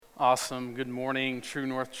Awesome. Good morning, True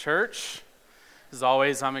North Church. As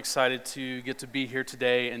always, I'm excited to get to be here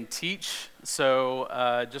today and teach.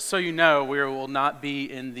 So just so you know, we will not be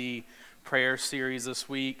in the prayer series this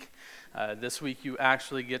week. This week, you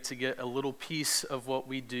actually get to get a little piece of what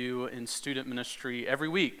we do in student ministry every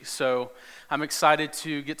week. So I'm excited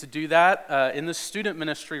to get to do that. In the student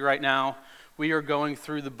ministry right now, we are going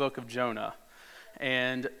through the book of Jonah.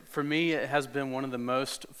 And for me, it has been one of the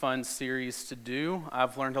most fun series to do.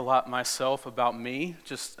 I've learned a lot myself about me,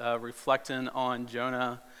 just reflecting on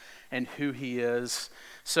Jonah and who he is.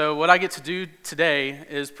 So what I get to do today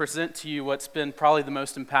is present to you what's been probably the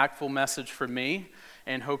most impactful message for me,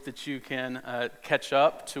 and hope that you can catch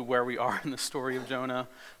up to where we are in the story of Jonah,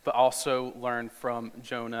 but also learn from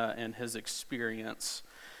Jonah and his experience.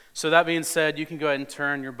 So that being said, you can go ahead and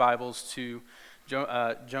turn your Bibles to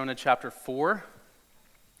Jonah chapter 4.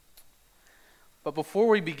 But before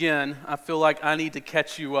we begin, I feel like I need to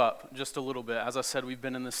catch you up just a little bit. As I said, we've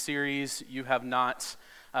been in this series. You have not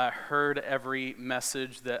heard every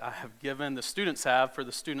message that I have given. The students have. For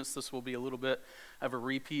the students, this will be a little bit of a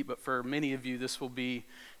repeat, but for many of you, this will be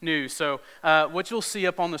new. So what you'll see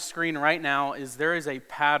up on the screen right now is there is a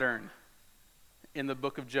pattern in the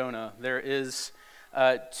book of Jonah. There is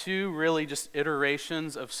two really just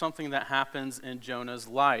iterations of something that happens in Jonah's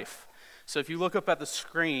life. So if you look up at the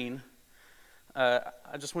screen,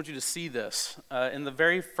 I just want you to see this. In the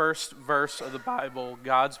very first verse of the Bible,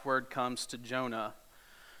 God's word comes to Jonah.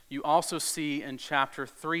 You also see in chapter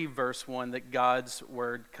 3, verse 1, that God's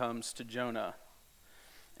word comes to Jonah.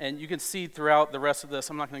 And you can see throughout the rest of this,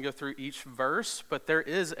 I'm not going to go through each verse, but there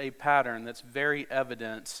is a pattern that's very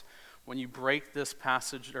evident when you break this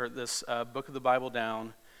passage or this book of the Bible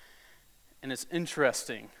down. And it's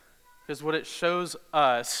interesting because what it shows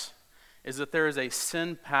us is that there is a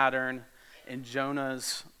sin pattern in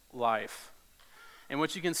Jonah's life. And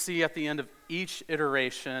what you can see at the end of each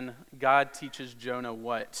iteration, God teaches Jonah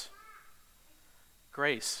what?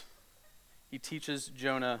 Grace. He teaches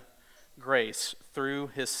Jonah grace through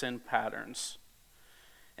his sin patterns.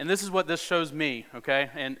 And this is what this shows me, okay?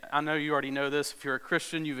 And I know you already know this. If you're a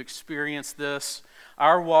Christian, you've experienced this.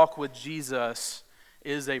 Our walk with Jesus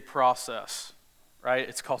is a process, right?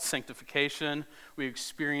 It's called sanctification. We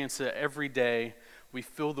experience it every day. We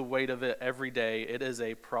feel the weight of it every day. It is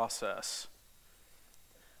a process.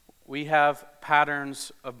 We have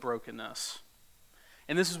patterns of brokenness.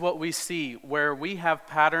 And this is what we see. Where we have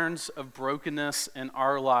patterns of brokenness in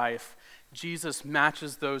our life, Jesus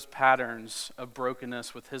matches those patterns of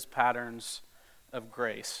brokenness with his patterns of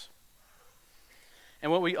grace. And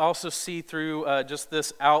what we also see through just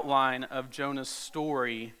this outline of Jonah's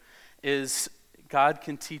story is God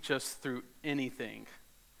can teach us through anything.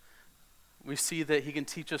 We see that he can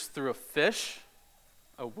teach us through a fish,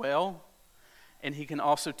 a whale, and he can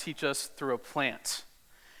also teach us through a plant.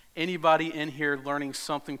 Anybody in here learning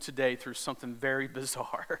something today through something very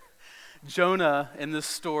bizarre? Jonah, in this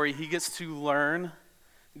story, he gets to learn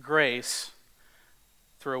grace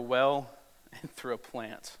through a well and through a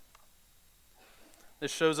plant.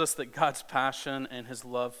 This shows us that God's passion and his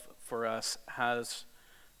love for us has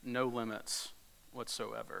no limits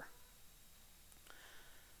whatsoever.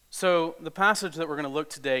 So the passage that we're going to look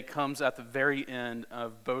today comes at the very end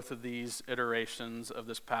of both of these iterations of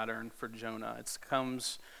this pattern for Jonah. It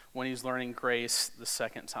comes when he's learning grace the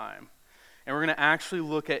second time. And we're going to actually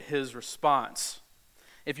look at his response.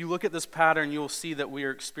 If you look at this pattern, you'll see that we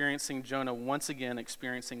are experiencing Jonah once again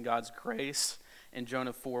experiencing God's grace in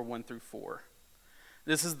Jonah 4, 1 through 4.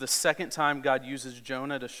 This is the second time God uses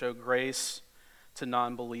Jonah to show grace to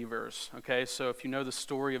non-believers. Okay, so if you know the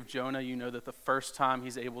story of Jonah, you know that the first time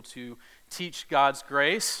he's able to teach God's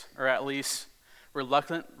grace, or at least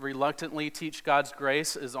reluctantly teach God's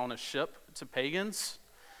grace, is on a ship to pagans.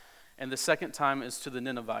 And the second time is to the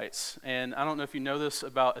Ninevites. And I don't know if you know this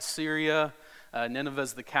about Assyria. Nineveh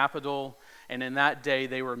is the capital, and in that day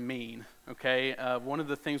they were mean. Okay, one of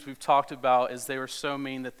the things we've talked about is they were so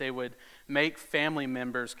mean that they would make family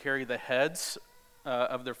members carry the heads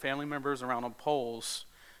of their family members around on poles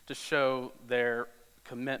to show their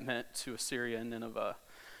commitment to Assyria and Nineveh.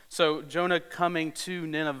 So Jonah coming to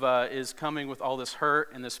Nineveh is coming with all this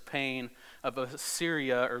hurt and this pain of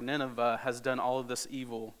Assyria or Nineveh has done all of this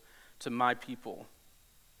evil to my people.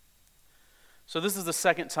 So this is the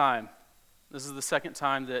second time. This is the second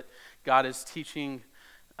time that God is teaching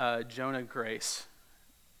Jonah grace.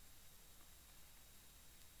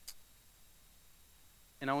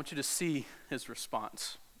 And I want you to see his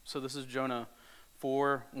response. So this is Jonah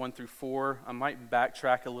 4, 1 through 4. I might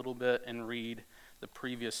backtrack a little bit and read the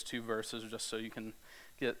previous two verses just so you can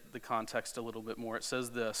get the context a little bit more. It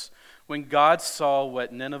says this: when God saw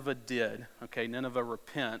what Nineveh did, okay, Nineveh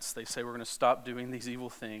repents, they say we're going to stop doing these evil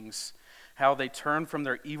things, how they turned from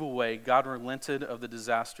their evil way, God relented of the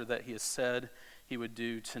disaster that he has said he would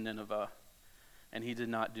do to Nineveh, and he did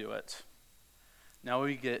not do it. Now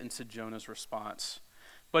we get into Jonah's response.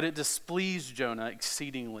 But it displeased Jonah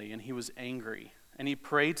exceedingly, and he was angry. And he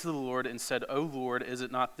prayed to the Lord and said, O Lord, is it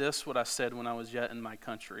not this what I said when I was yet in my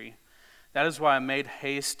country? That is why I made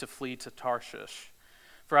haste to flee to Tarshish.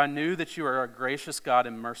 For I knew that you are a gracious God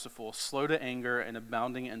and merciful, slow to anger and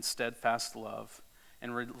abounding in steadfast love,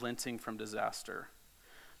 and relenting from disaster.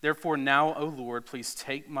 Therefore now, O Lord, please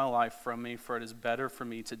take my life from me, for it is better for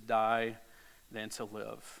me to die than to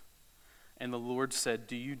live. And the Lord said,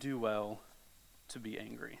 do you do well to be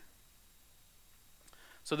angry?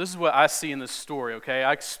 So this is what I see in this story,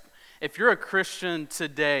 okay? If you're a Christian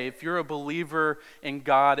today, if you're a believer in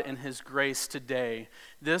God and his grace today,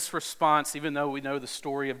 this response, even though we know the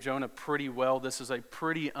story of Jonah pretty well, this is a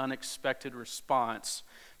pretty unexpected response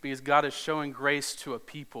because God is showing grace to a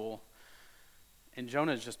people, and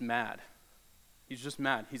Jonah is just mad. He's just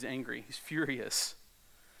mad. He's angry. He's furious.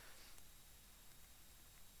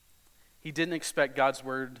 He didn't expect God's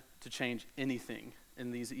word to change anything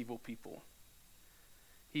in these evil people.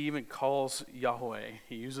 He even calls Yahweh.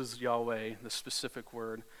 He uses Yahweh, the specific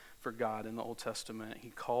word for God in the Old Testament. He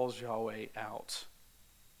calls Yahweh out.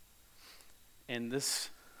 And this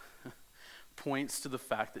points to the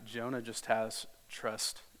fact that Jonah just has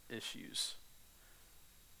trust issues.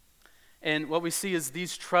 And what we see is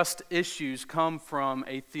these trust issues come from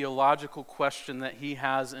a theological question that he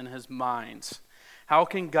has in his mind. How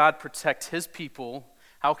can God protect his people?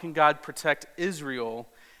 How can God protect Israel,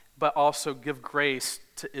 but also give grace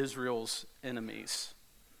to Israel's enemies?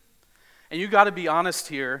 And you got to be honest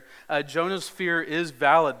here. Jonah's fear is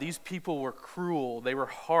valid. These people were cruel. They were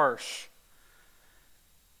harsh.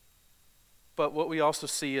 But what we also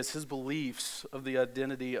see is his beliefs of the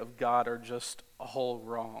identity of God are just all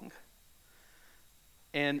wrong.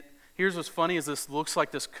 And here's what's funny is this looks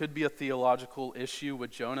like this could be a theological issue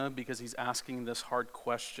with Jonah because he's asking this hard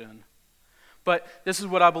question. But this is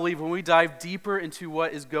what I believe. When we dive deeper into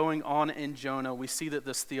what is going on in Jonah, we see that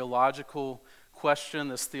this theological question,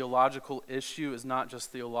 this theological issue is not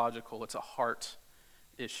just theological, it's a heart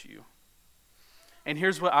issue. And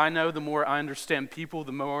here's what I know: the more I understand people,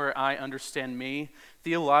 the more I understand me.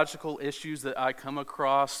 Theological issues that I come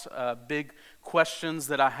across, big questions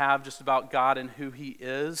that I have just about God and who he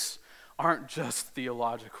is, aren't just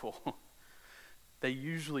theological. They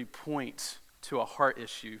usually point to a heart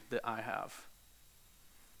issue that I have.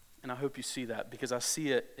 And I hope you see that because I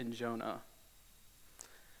see it in Jonah.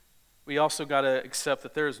 We also got to accept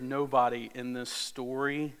that there is nobody in this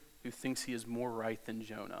story who thinks he is more right than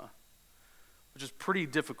Jonah, which is pretty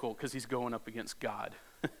difficult because he's going up against God,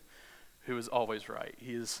 who is always right.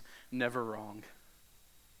 He is never wrong.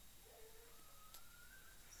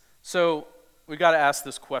 So we got to ask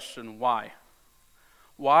this question: why?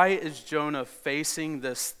 Why is Jonah facing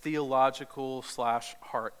this theological /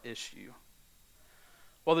 heart issue?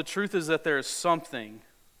 Well, the truth is that there is something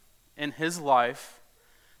in his life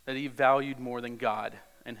that he valued more than God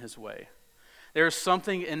and his way. There is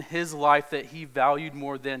something in his life that he valued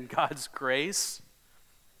more than God's grace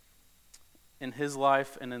in his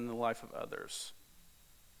life and in the life of others.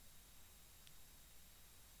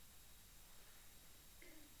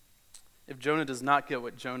 If Jonah does not get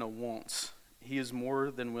what Jonah wants, he is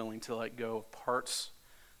more than willing to let go of parts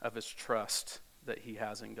of his trust that he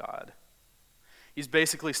has in God. He's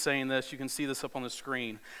basically saying this. You can see this up on the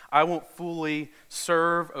screen. I won't fully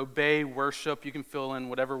serve, obey, worship. You can fill in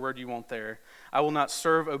whatever word you want there. I will not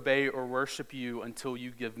serve, obey, or worship you until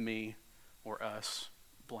you give me or us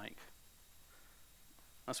blank.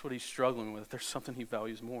 That's what he's struggling with. There's something he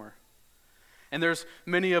values more. And there's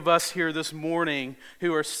many of us here this morning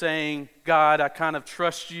who are saying, God, I kind of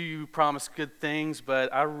trust you. You promise good things,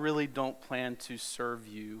 but I really don't plan to serve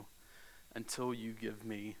you until you give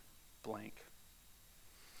me blank.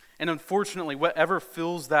 And unfortunately, whatever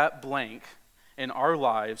fills that blank in our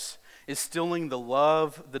lives is stealing the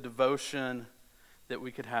love, the devotion that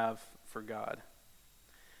we could have for God.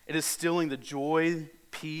 It is stealing the joy,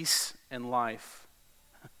 peace, and life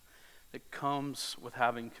that comes with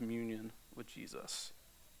having communion with Jesus.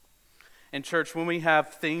 And church, when we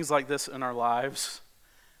have things like this in our lives,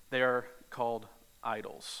 they are called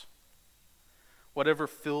idols. Whatever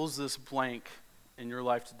fills this blank in your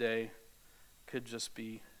life today could just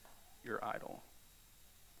be your idol.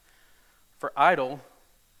 For idol,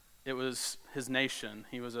 it was his nation.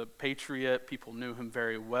 He was a patriot. People knew him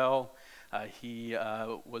very well. He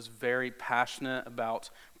was very passionate about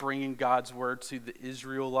bringing God's word to the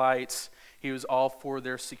Israelites. He was all for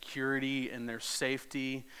their security and their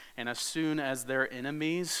safety. And as soon as their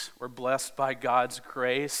enemies were blessed by God's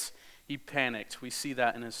grace, he panicked. We see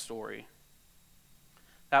that in his story.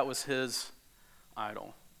 That was his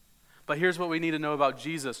idol. But here's what we need to know about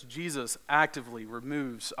Jesus. Jesus actively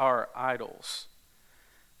removes our idols.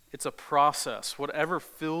 It's a process. Whatever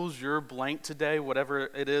fills your blank today, whatever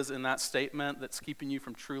it is in that statement that's keeping you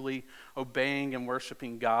from truly obeying and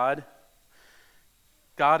worshiping God,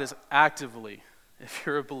 God is actively, if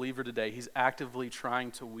you're a believer today, he's actively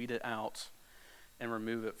trying to weed it out and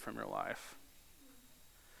remove it from your life.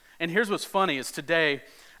 And here's what's funny is today,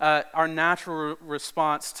 our natural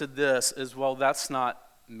response to this is, well, that's not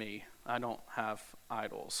me. I don't have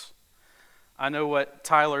idols. I know what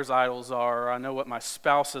Tyler's idols are. I know what my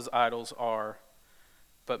spouse's idols are.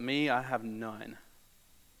 But me, I have none.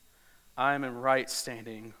 I am in right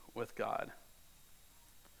standing with God.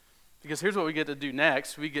 Because here's what we get to do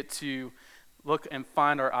next. We get to look and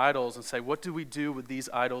find our idols and say, what do we do with these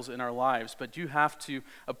idols in our lives? But you have to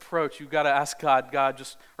approach, you've got to ask God,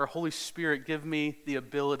 or Holy Spirit, give me the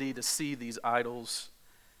ability to see these idols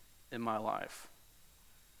in my life.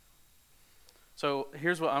 So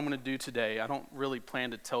here's what I'm going to do today. I don't really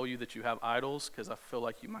plan to tell you that you have idols because I feel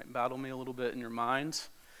like you might battle me a little bit in your minds.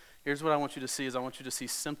 Here's what I want you to see is I want you to see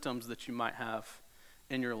symptoms that you might have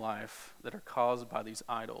in your life that are caused by these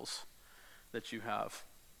idols that you have.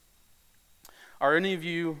 Are any of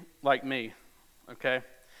you like me? Okay?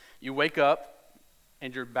 You wake up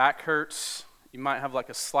and your back hurts. You might have like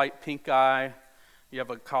a slight pink eye. You have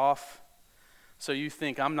a cough. So you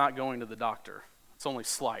think, I'm not going to the doctor. It's only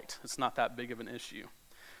slight. It's not that big of an issue.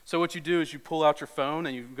 So what you do is you pull out your phone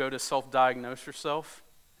and you go to self-diagnose yourself.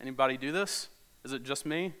 Anybody do this? Is it just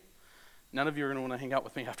me? None of you are going to want to hang out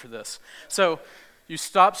with me after this. So you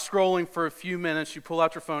stop scrolling for a few minutes. You pull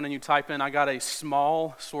out your phone and you type in, I got a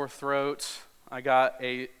small sore throat. I got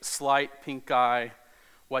a slight pink eye.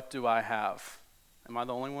 What do I have? Am I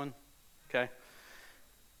the only one? Okay.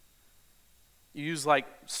 You use like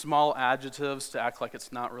small adjectives to act like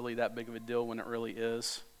it's not really that big of a deal when it really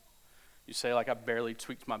is. You say like, I barely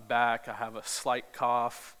tweaked my back. I have a slight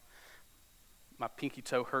cough. My pinky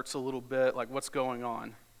toe hurts a little bit. Like, what's going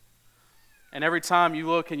on? And every time you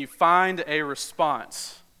look and you find a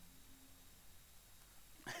response,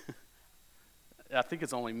 I think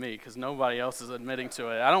it's only me because nobody else is admitting to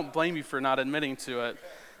it. I don't blame you for not admitting to it.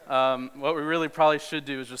 What we really probably should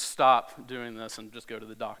do is just stop doing this and just go to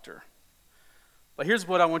the doctor. But here's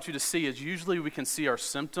what I want you to see is usually we can see our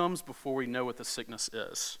symptoms before we know what the sickness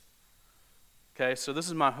is. Okay, so this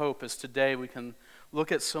is my hope is today we can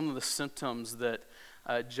look at some of the symptoms that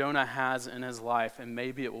Jonah has in his life and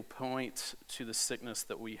maybe it will point to the sickness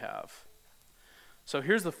that we have. So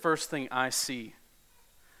here's the first thing I see.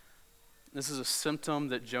 This is a symptom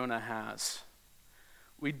that Jonah has.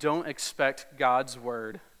 We don't expect God's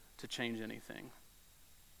word to change anything.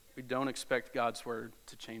 We don't expect God's word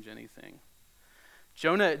to change anything.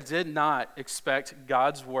 Jonah did not expect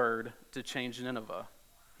God's word to change Nineveh.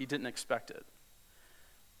 He didn't expect it.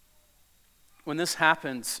 When this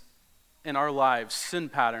happens in our lives, sin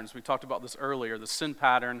patterns, we talked about this earlier, the sin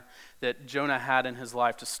pattern that Jonah had in his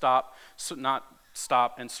life to not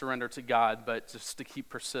stop and surrender to God, but just to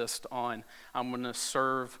persist on, I'm going to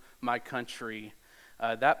serve my country.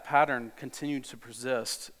 That pattern continued to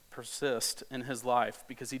persist in his life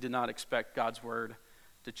because he did not expect God's word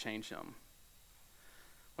to change him.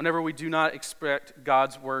 Whenever we do not expect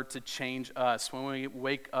God's word to change us, when we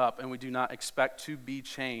wake up and we do not expect to be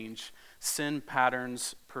changed, sin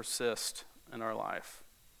patterns persist in our life.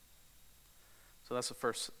 So that's the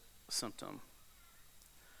first symptom.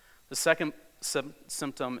 The second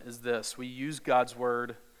symptom is this. We use God's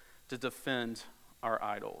word to defend our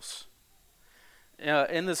idols.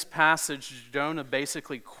 In this passage, Jonah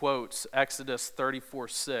basically quotes Exodus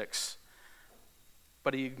 34:6,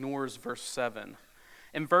 but he ignores verse 7.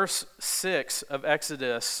 In verse 6 of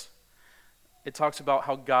Exodus, it talks about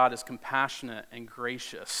how God is compassionate and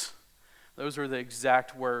gracious. Those are the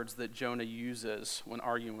exact words that Jonah uses when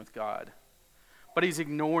arguing with God. But he's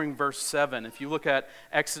ignoring verse 7. If you look at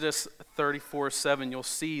Exodus 34:7, you'll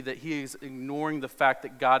see that he is ignoring the fact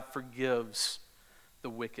that God forgives the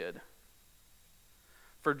wicked.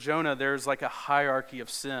 For Jonah, there's like a hierarchy of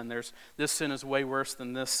sin. This sin is way worse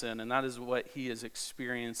than this sin, and that is what he is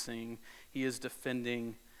experiencing. He is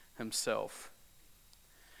defending himself.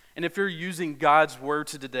 And if you're using God's word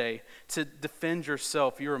today to defend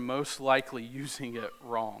yourself, you are most likely using it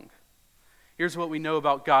wrong. Here's what we know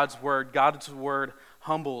about God's word. God's word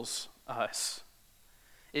humbles us.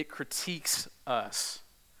 It critiques us.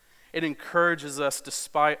 It encourages us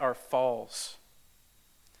despite our falls.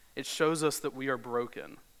 It shows us that we are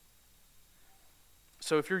broken.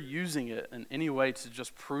 So if you're using it in any way to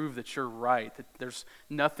just prove that you're right, that there's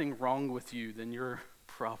nothing wrong with you, then you're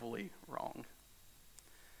probably wrong.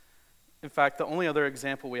 In fact, the only other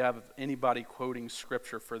example we have of anybody quoting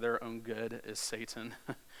Scripture for their own good is Satan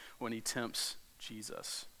when he tempts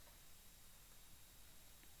Jesus.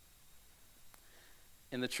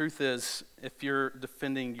 And the truth is, if you're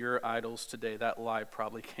defending your idols today, that lie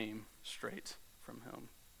probably came straight from him.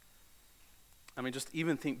 I mean, just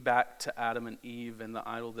even think back to Adam and Eve and the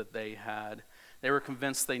idol that they had. They were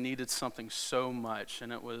convinced they needed something so much,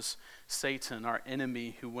 and it was Satan, our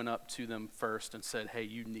enemy, who went up to them first and said, hey,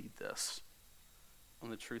 you need this.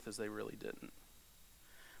 And the truth is they really didn't.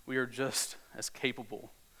 We are just as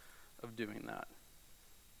capable of doing that.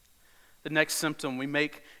 The next symptom, we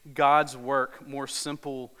make God's work more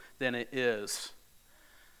simple than it is.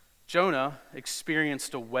 Jonah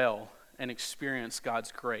experienced a well and experienced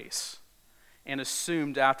God's grace and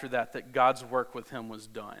assumed after that God's work with him was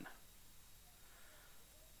done.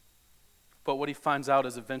 But what he finds out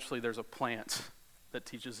is eventually there's a plant that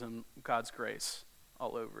teaches him God's grace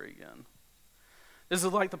all over again. This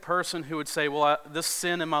is like the person who would say, well, this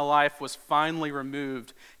sin in my life was finally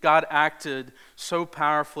removed. God acted so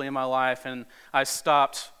powerfully in my life, and I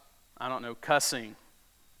stopped, cussing.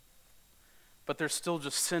 But there's still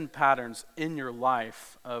just sin patterns in your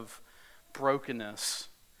life of brokenness.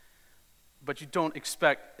 But you don't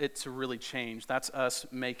expect it to really change. That's us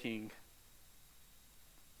making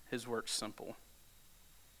his work simple.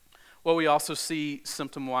 What we also see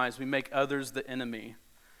symptom-wise, we make others the enemy.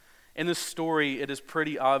 In this story, it is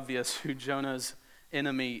pretty obvious who Jonah's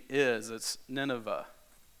enemy is. It's Nineveh.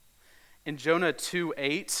 In Jonah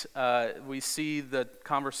 2:8, we see the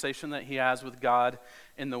conversation that he has with God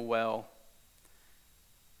in the well.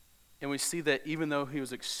 And we see that even though he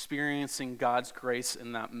was experiencing God's grace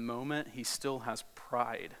in that moment, he still has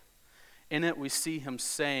pride. In it, we see him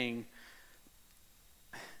saying,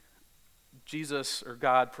 Jesus or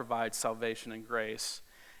God provides salvation and grace.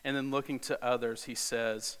 And then looking to others, he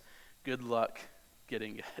says, good luck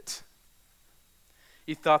getting it.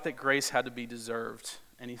 He thought that grace had to be deserved,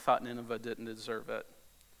 and he thought Nineveh didn't deserve it.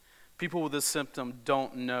 People with this symptom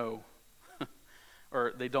don't know,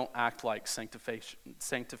 or they don't act like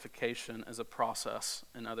sanctification as a process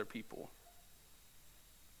in other people.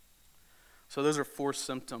 So those are 4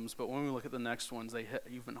 symptoms, but when we look at the next ones, they hit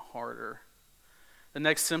even harder. The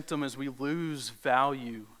next symptom is we lose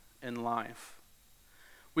value in life.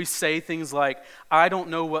 We say things like, I don't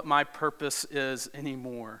know what my purpose is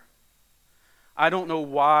anymore. I don't know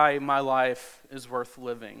why my life is worth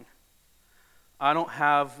living. I don't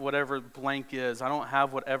have whatever blank is. I don't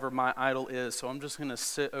have whatever my idol is, so I'm just going to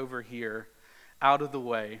sit over here out of the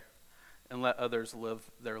way and let others live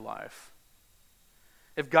their life.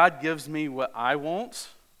 If God gives me what I want,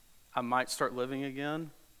 I might start living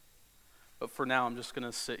again. But for now, I'm just going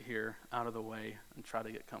to sit here out of the way and try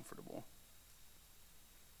to get comfortable.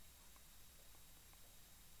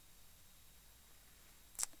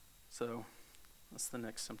 So that's the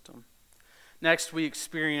next symptom. Next, we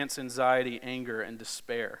experience anxiety, anger, and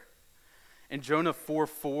despair. In Jonah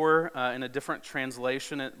 4:4, in a different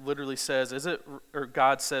translation, it literally says,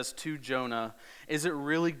 God says to Jonah, is it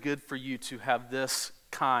really good for you to have this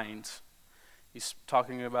kind? He's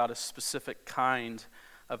talking about a specific kind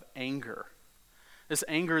of anger. This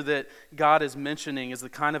anger that God is mentioning is the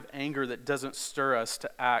kind of anger that doesn't stir us to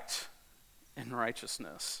act in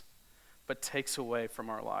righteousness, but takes away from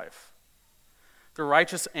our life. The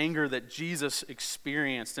righteous anger that Jesus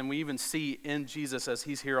experienced, and we even see in Jesus as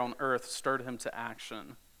he's here on earth, stirred him to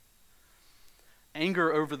action.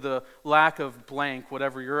 Anger over the lack of blank,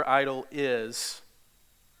 whatever your idol is,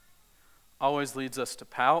 always leads us to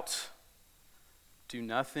pout, do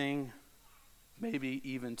nothing, maybe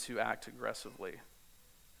even to act aggressively.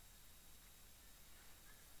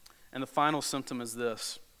 And the final symptom is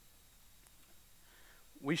this.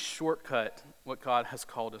 We shortcut what God has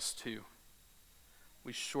called us to.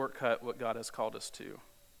 We shortcut what God has called us to.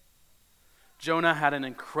 Jonah had an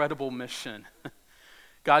incredible mission.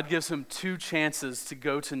 God gives him 2 chances to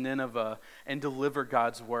go to Nineveh and deliver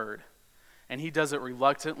God's word. And he does it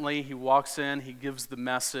reluctantly. He walks in, he gives the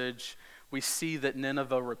message. We see that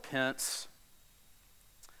Nineveh repents.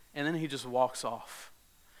 And then he just walks off.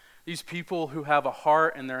 These people who have a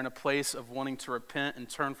heart and they're in a place of wanting to repent and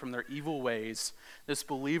turn from their evil ways, this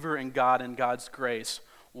believer in God and God's grace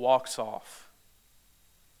walks off.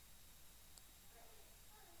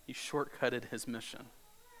 He shortcutted his mission.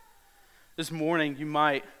 This morning, you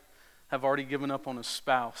might have already given up on a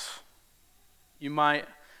spouse. You might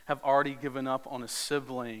have already given up on a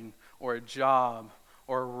sibling or a job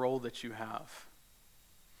or a role that you have.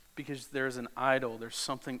 Because there's an idol, there's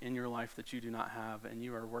something in your life that you do not have, and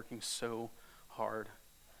you are working so hard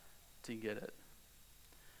to get it.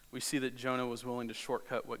 We see that Jonah was willing to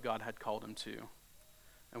shortcut what God had called him to.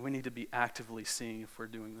 And we need to be actively seeing if we're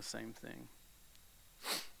doing the same thing.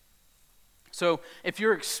 So if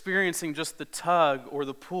you're experiencing just the tug or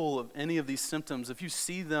the pull of any of these symptoms, if you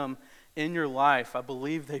see them in your life, I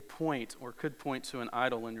believe they point or could point to an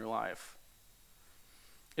idol in your life.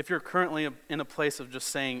 If you're currently in a place of just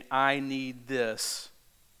saying, I need this,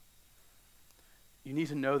 you need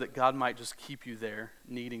to know that God might just keep you there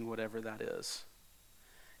needing whatever that is.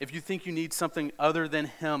 If you think you need something other than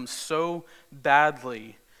Him so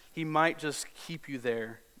badly, He might just keep you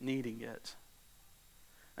there needing it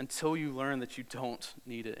until you learn that you don't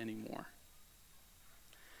need it anymore.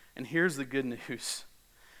 And here's the good news.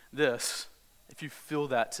 This, if you feel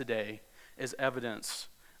that today, is evidence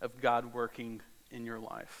of God working in your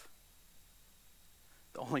life.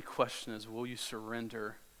 The only question is, will you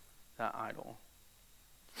surrender that idol?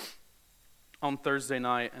 On Thursday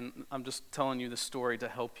night, and I'm just telling you this story to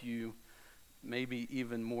help you maybe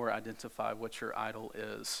even more identify what your idol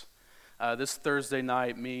is. This Thursday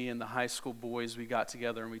night, me and the high school boys, we got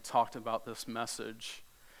together and we talked about this message.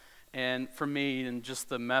 And for me, in just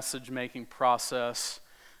the message-making process,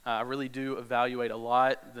 I really do evaluate a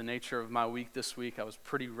lot the nature of my week this week. I was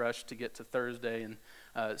pretty rushed to get to Thursday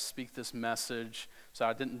and speak this message, so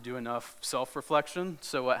I didn't do enough self-reflection.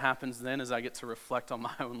 So what happens then is I get to reflect on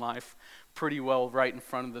my own life pretty well right in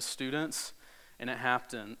front of the students, and it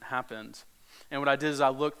happened. And what I did is I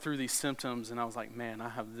looked through these symptoms, and I was like, man, I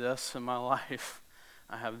have this in my life.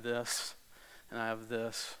 I have this, and I have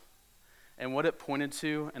this. And what it pointed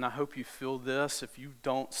to, and I hope you feel this, if you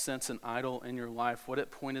don't sense an idol in your life, what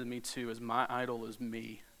it pointed me to is my idol is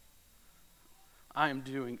me. I am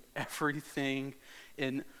doing everything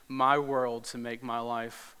in my world to make my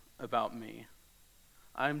life about me.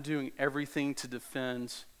 I'm doing everything to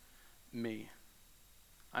defend me.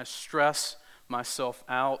 I stress myself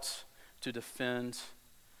out to defend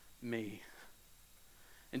me.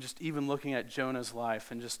 And just even looking at Jonah's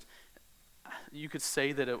life, and just, you could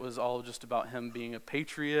say that it was all just about him being a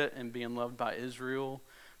patriot and being loved by Israel,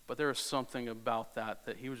 but there was something about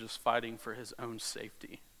that he was just fighting for his own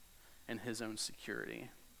safety and his own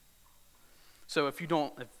security. So if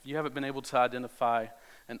you haven't been able to identify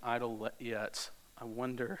an idol yet, I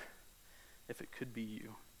wonder if it could be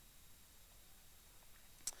you.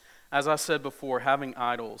 As I said before, having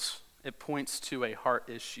idols, it points to a heart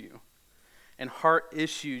issue. And heart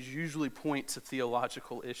issues usually point to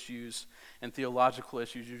theological issues, and theological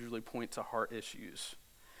issues usually point to heart issues.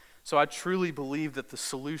 So I truly believe that the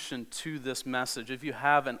solution to this message, if you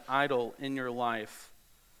have an idol in your life,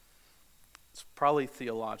 it's probably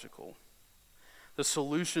theological. The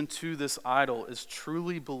solution to this idol is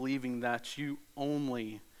truly believing that you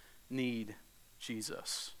only need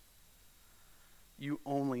Jesus. You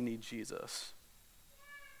only need Jesus.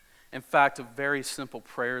 In fact, a very simple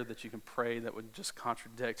prayer that you can pray that would just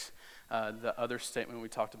contradict the other statement we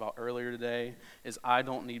talked about earlier today is, I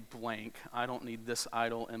don't need blank. I don't need this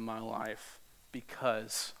idol in my life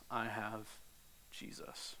because I have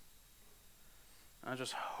Jesus. I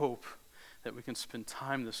just hope that we can spend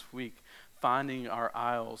time this week finding our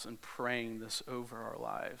idols and praying this over our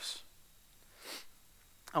lives.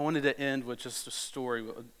 I wanted to end with just a story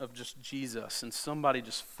of just Jesus and somebody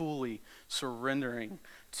just fully surrendering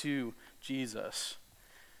to Jesus.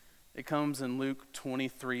 It comes in Luke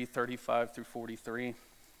 23:35 through 43.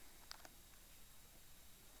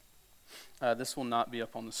 This will not be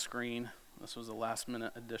up on the screen. This was a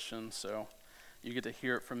last-minute addition, so you get to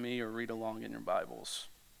hear it from me or read along in your Bibles.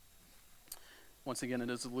 Once again, it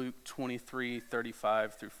is Luke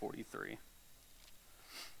 23:35 through 43.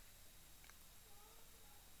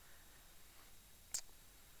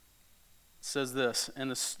 It says this,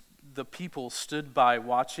 and the people stood by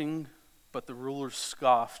watching, but the rulers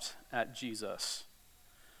scoffed at Jesus.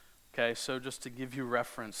 Okay, so just to give you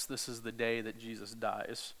reference, this is the day that Jesus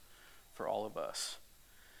dies for all of us.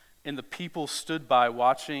 And the people stood by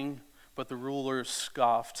watching, but the rulers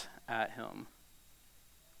scoffed at him,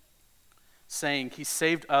 saying, he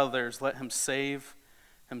saved others, let him save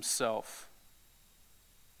himself.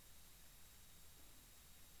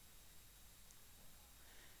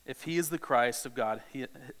 If he is the Christ of God,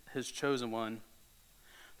 his chosen one.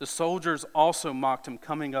 The soldiers also mocked him,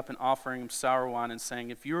 coming up and offering him sour wine and saying,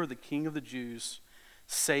 if you are the king of the Jews,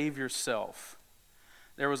 save yourself.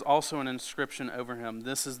 There was also an inscription over him,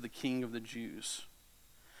 this is the king of the Jews.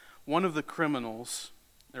 one of the criminals,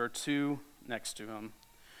 there are two next to him,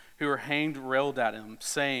 who were hanged railed at him,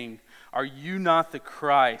 saying, "Are you not the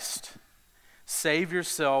Christ? Save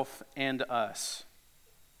yourself and us."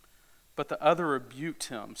 But the other rebuked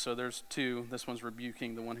him. So there's two. This one's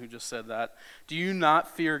rebuking the one who just said that. "Do you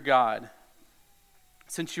not fear God,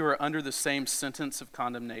 since you are under the same sentence of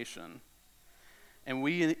condemnation? And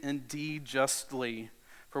we indeed justly,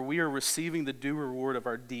 for we are receiving the due reward of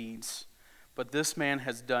our deeds. But this man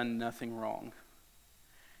has done nothing wrong."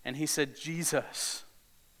 And he said, "Jesus,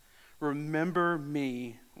 remember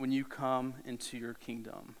me when you come into your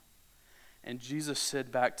kingdom." And Jesus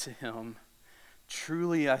said back to him,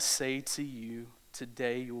 "Truly I say to you,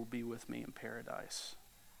 today you will be with me in paradise."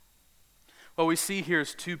 What we see here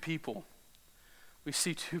is two people. We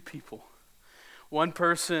see two people. One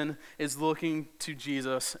person is looking to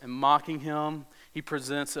Jesus and mocking him. He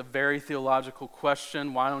presents a very theological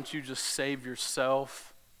question. Why don't you just save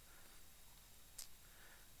yourself?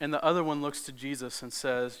 And the other one looks to Jesus and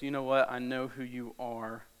says, "You know what? I know who you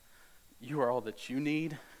are. You are all that you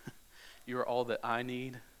need. You are all that I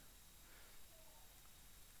need."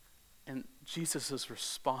 And Jesus'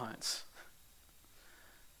 response,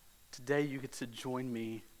 "Today you get to join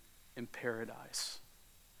me in paradise."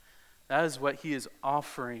 That is what he is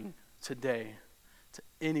offering today to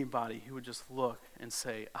anybody who would just look and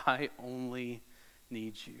say, "I only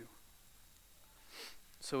need you."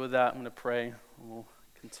 So with that, I'm going to pray, and we'll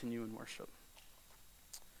continue in worship.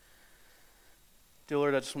 Dear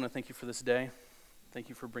Lord, I just want to thank you for this day. Thank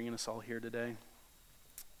you for bringing us all here today.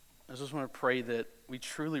 I just want to pray that we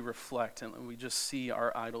truly reflect and we just see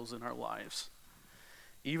our idols in our lives.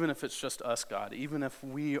 Even if it's just us, God, even if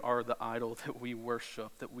we are the idol that we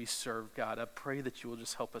worship, that we serve, God, I pray that you will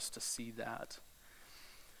just help us to see that.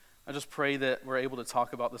 I just pray that we're able to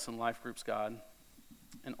talk about this in life groups, God,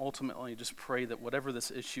 and ultimately just pray that whatever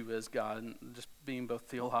this issue is, God, and just being both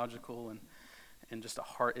theological and just a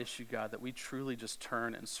heart issue, God, that we truly just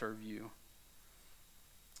turn and serve you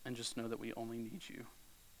and just know that we only need you.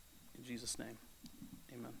 In Jesus' name.